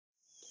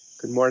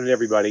Good morning,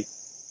 everybody.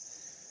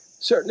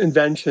 Certain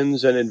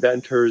inventions and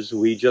inventors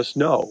we just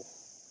know.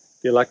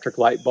 The electric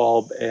light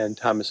bulb and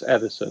Thomas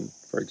Edison,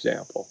 for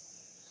example.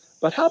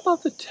 But how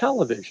about the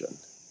television?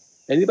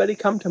 Anybody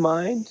come to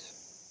mind?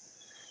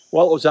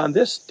 Well, it was on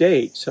this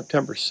date,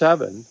 September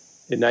 7, in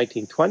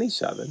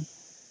 1927,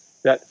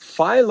 that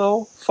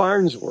Philo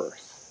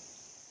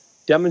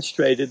Farnsworth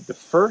demonstrated the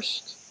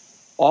first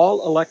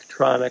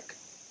all-electronic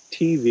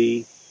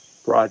TV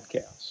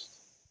broadcast.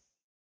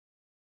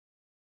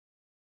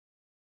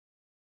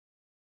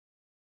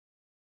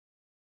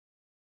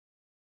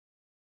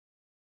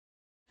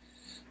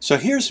 So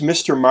here's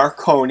Mr.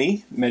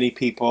 Marconi. Many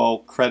people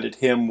credit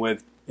him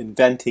with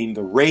inventing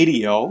the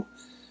radio.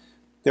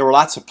 There were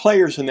lots of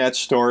players in that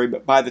story,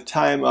 but by the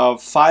time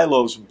of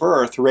Philo's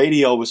birth,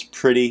 radio was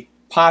pretty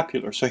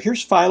popular. So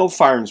here's Philo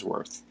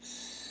Farnsworth.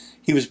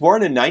 He was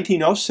born in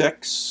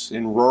 1906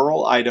 in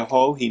rural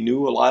Idaho. He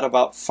knew a lot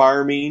about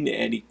farming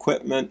and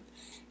equipment.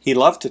 He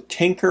loved to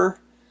tinker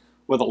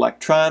with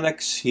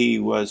electronics. He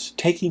was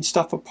taking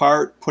stuff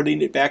apart,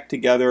 putting it back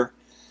together,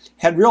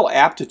 had real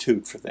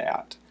aptitude for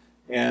that.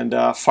 And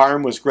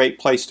farm was a great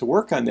place to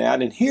work on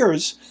that. And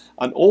here's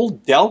an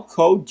old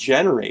Delco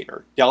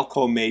generator.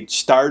 Delco made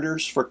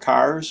starters for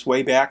cars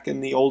way back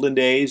in the olden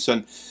days.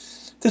 And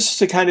this is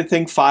the kind of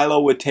thing Philo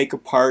would take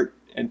apart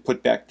and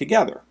put back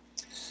together.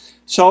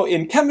 So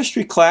in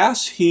chemistry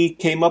class, he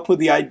came up with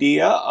the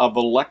idea of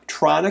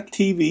electronic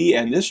TV,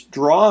 and this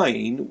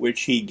drawing,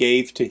 which he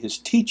gave to his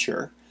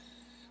teacher,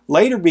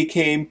 later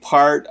became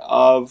part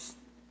of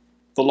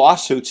the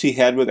lawsuits he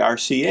had with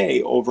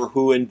RCA over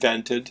who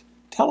invented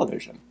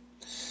television.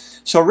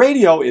 So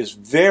radio is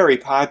very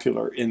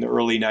popular in the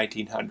early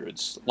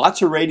 1900s.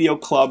 Lots of radio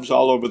clubs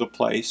all over the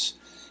place.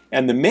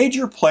 And the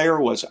major player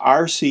was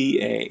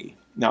RCA.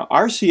 Now,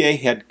 RCA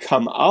had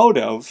come out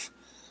of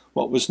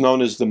what was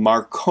known as the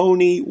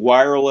Marconi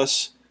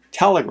Wireless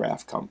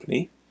Telegraph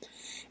Company.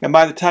 And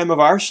by the time of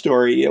our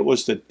story, it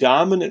was the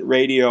dominant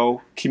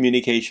radio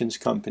communications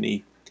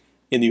company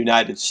in the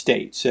United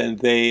States. And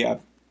they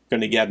are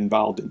going to get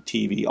involved in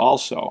TV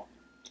also.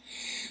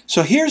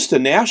 So here's the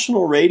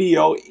National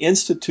Radio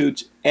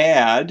Institute's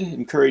ad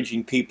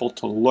encouraging people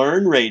to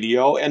learn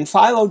radio, and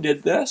Philo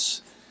did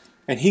this,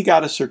 and he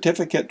got a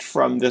certificate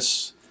from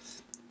this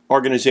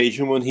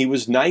organization when he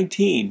was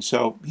 19,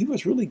 so he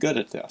was really good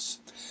at this.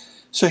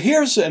 So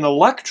here's an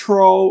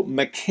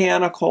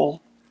electromechanical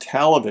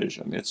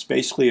television. It's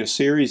basically a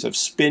series of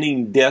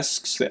spinning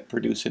discs that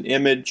produce an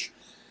image.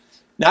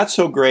 Not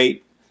so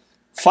great.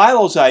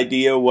 Philo's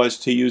idea was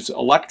to use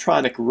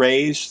electronic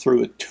rays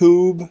through a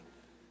tube.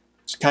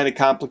 It's kind of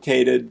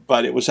complicated,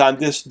 but it was on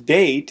this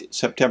date,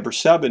 September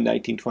 7,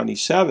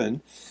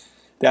 1927,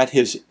 that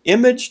his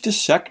image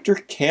dissector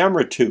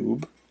camera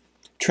tube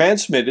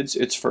transmitted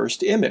its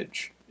first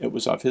image. It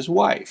was of his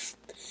wife.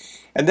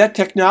 And that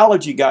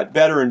technology got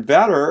better and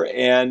better,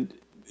 and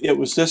it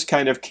was this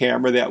kind of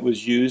camera that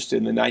was used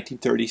in the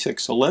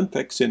 1936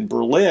 Olympics in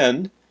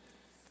Berlin,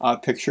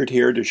 pictured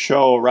here to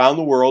show around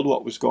the world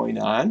what was going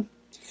on.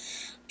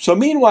 So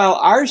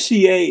meanwhile,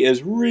 RCA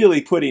is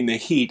really putting the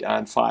heat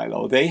on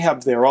Philo. They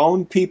have their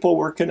own people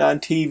working on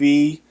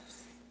TV,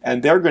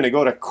 and they're going to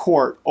go to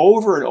court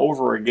over and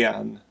over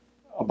again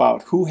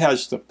about who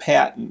has the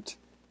patent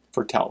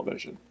for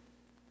television.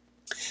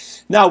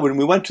 Now, when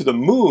we went to the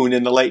moon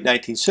in the late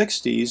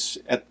 1960s,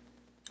 at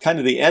kind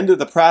of the end of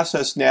the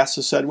process,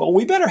 NASA said, well,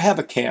 we better have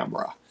a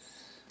camera.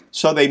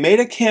 So they made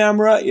a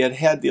camera. It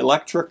had the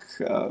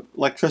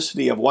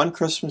electricity of one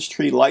Christmas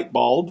tree light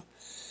bulb.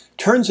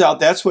 Turns out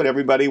that's what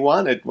everybody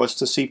wanted, was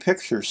to see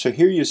pictures. So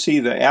here you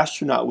see the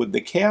astronaut with the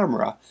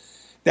camera.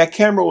 That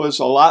camera was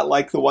a lot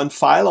like the one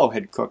Philo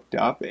had cooked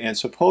up, and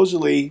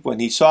supposedly when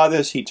he saw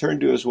this, he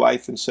turned to his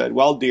wife and said,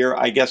 well, dear,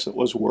 I guess it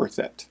was worth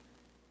it,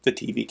 the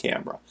TV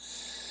camera.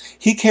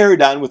 He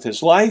carried on with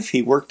his life.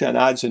 He worked on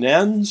odds and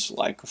ends,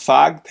 like a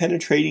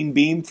fog-penetrating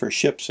beam for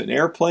ships and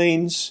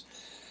airplanes.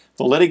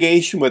 The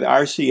litigation with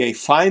RCA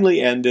finally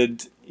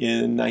ended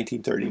in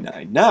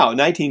 1939. Now,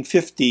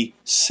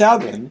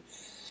 1957,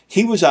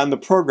 he was on the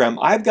program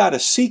I've Got a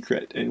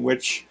Secret, in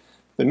which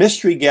the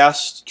mystery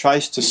guest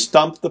tries to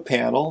stump the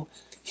panel.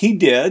 He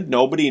did.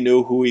 Nobody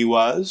knew who he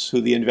was,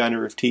 who the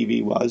inventor of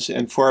TV was.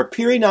 And for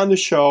appearing on the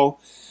show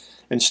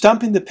and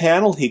stumping the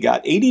panel, he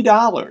got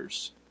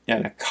 $80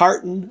 and a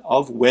carton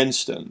of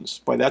Winstons.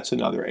 Boy, that's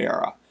another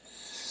era.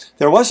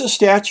 There was a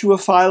statue of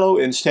Philo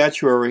in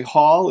Statuary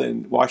Hall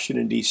in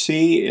Washington,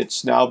 D.C.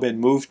 It's now been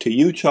moved to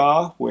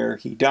Utah, where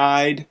he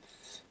died.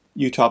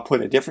 Utah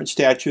put a different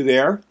statue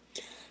there.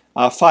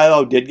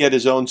 Philo did get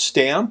his own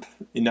stamp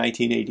in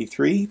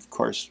 1983, of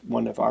course,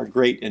 one of our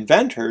great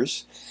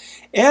inventors.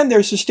 And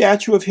there's a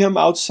statue of him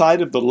outside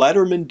of the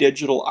Letterman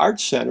Digital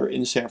Arts Center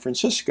in San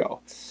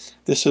Francisco.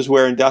 This is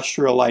where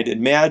Industrial Light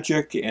and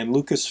Magic and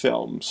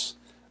Lucasfilms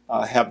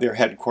have their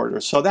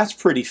headquarters, so that's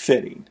pretty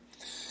fitting.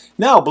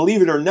 Now,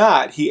 believe it or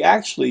not, he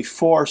actually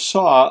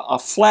foresaw a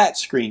flat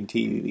screen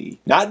TV,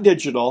 not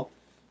digital,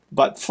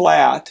 but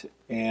flat,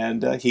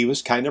 and he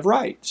was kind of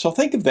right. So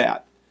think of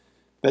that.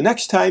 the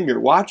next time you're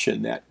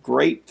watching that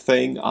great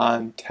thing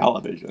on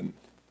television.